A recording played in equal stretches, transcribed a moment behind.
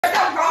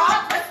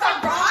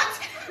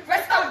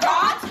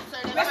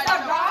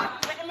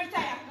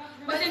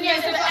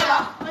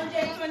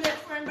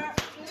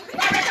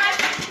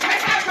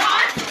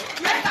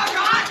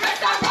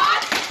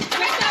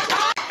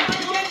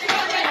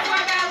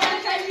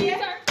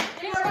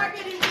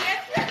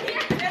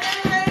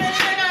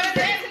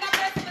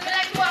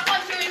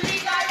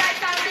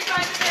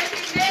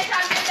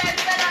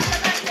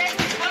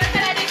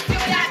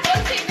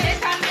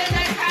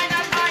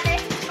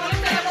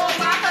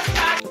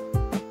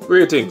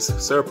Greetings,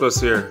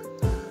 Surplus here.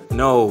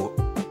 Now,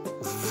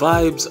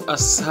 vibes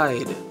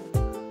aside,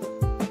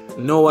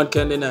 no one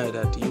can deny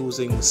that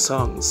using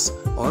songs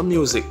or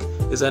music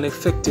is an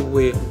effective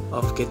way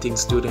of getting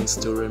students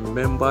to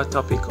remember a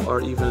topic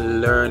or even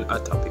learn a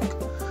topic.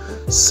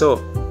 So,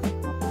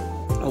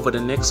 over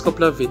the next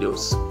couple of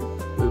videos,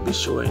 we'll be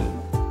showing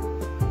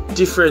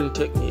different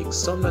techniques,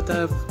 some that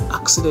I've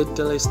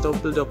accidentally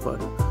stumbled upon,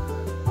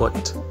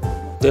 but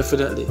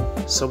definitely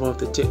some of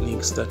the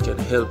techniques that can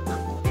help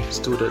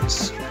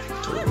students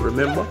to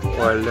remember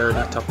or learn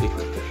a topic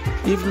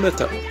even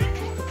better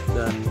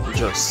than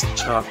just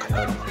chalk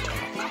and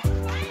talk.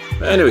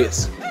 But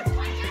anyways,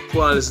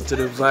 go and listen to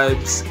the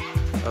vibes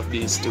of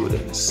these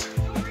students.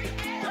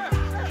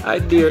 I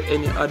dare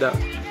any other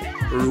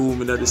room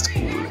in the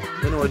school,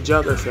 you know,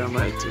 geography and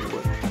my thing,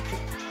 but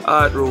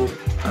art room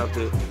have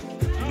the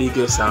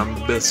biggest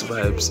and best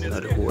vibes in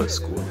the whole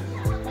school.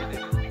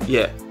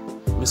 Yeah,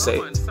 me say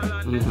it.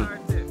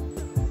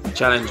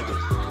 Challenge me.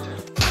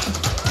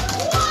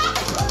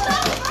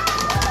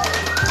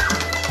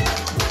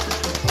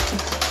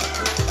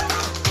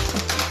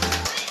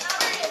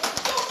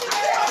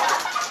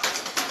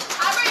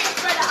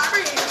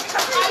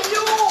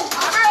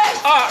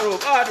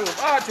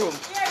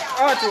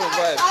 Art room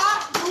vibe.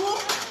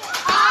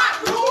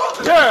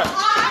 Yeah.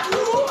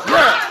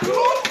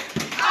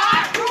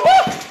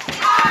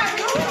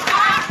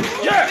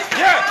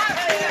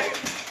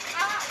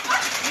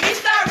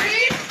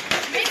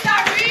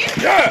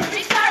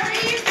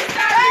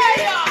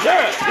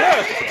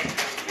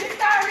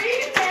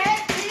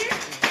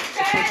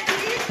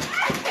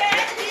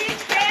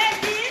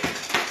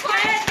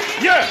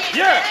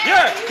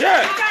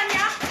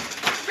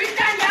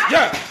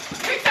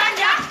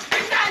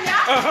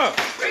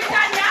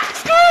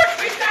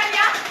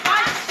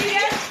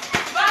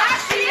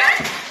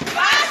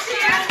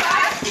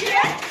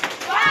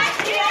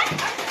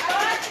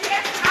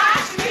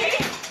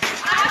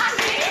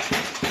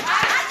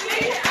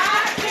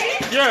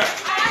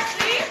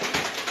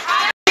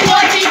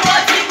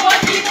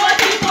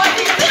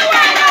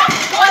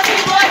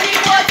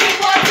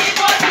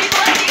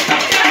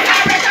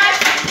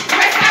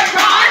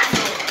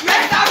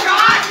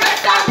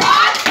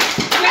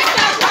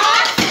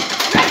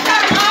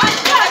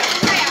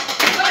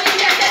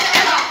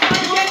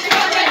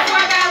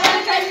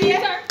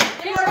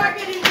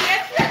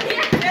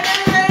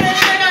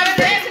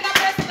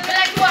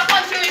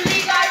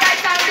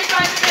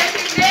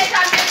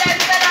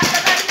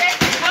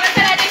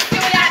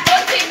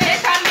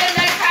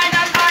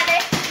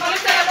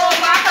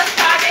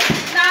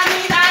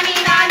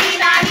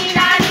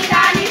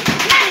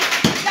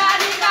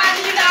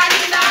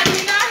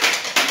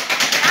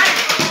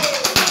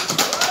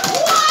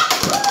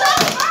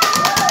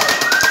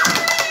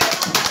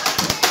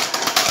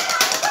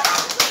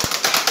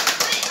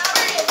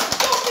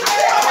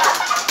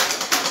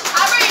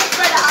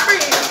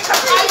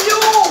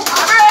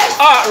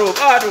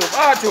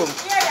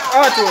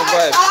 Art room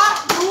vibe.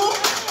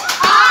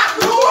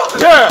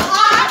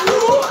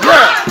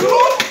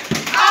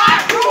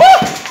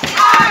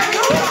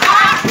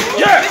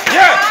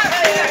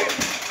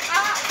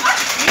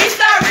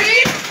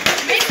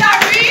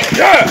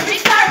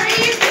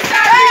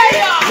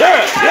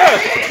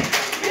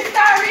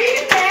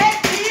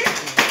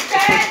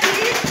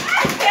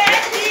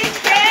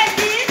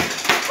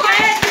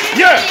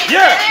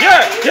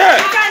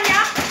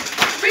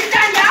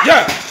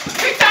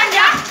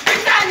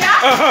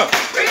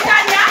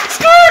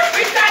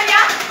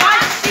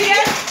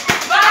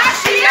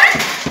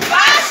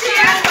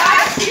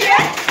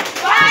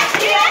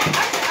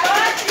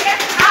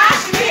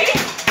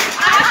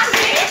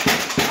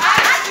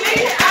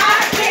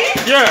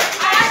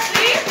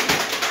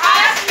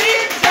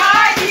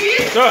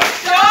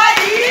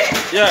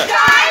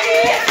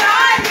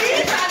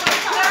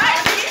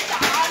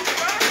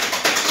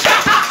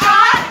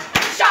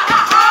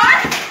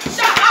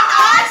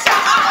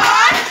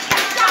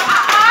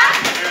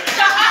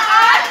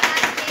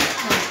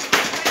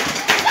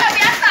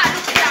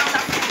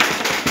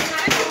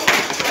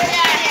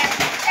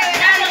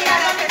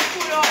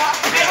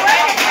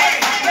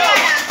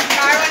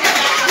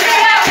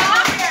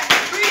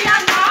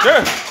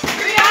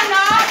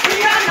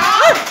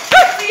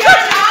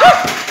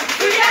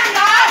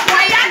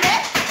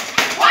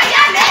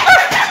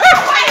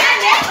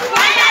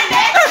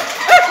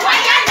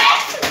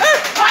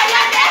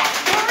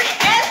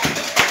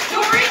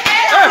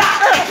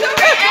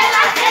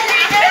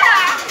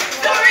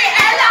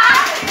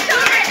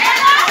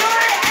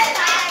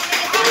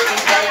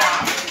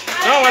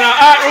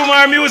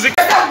 Music.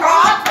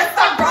 Restaurant.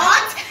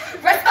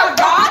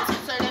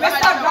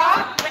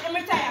 Let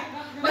me tell you.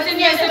 What's the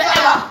name of the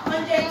Ella?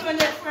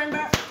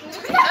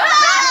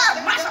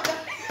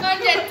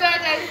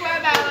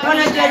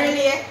 100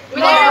 relay.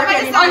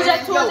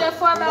 100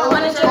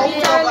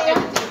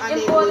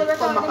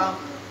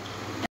 relay.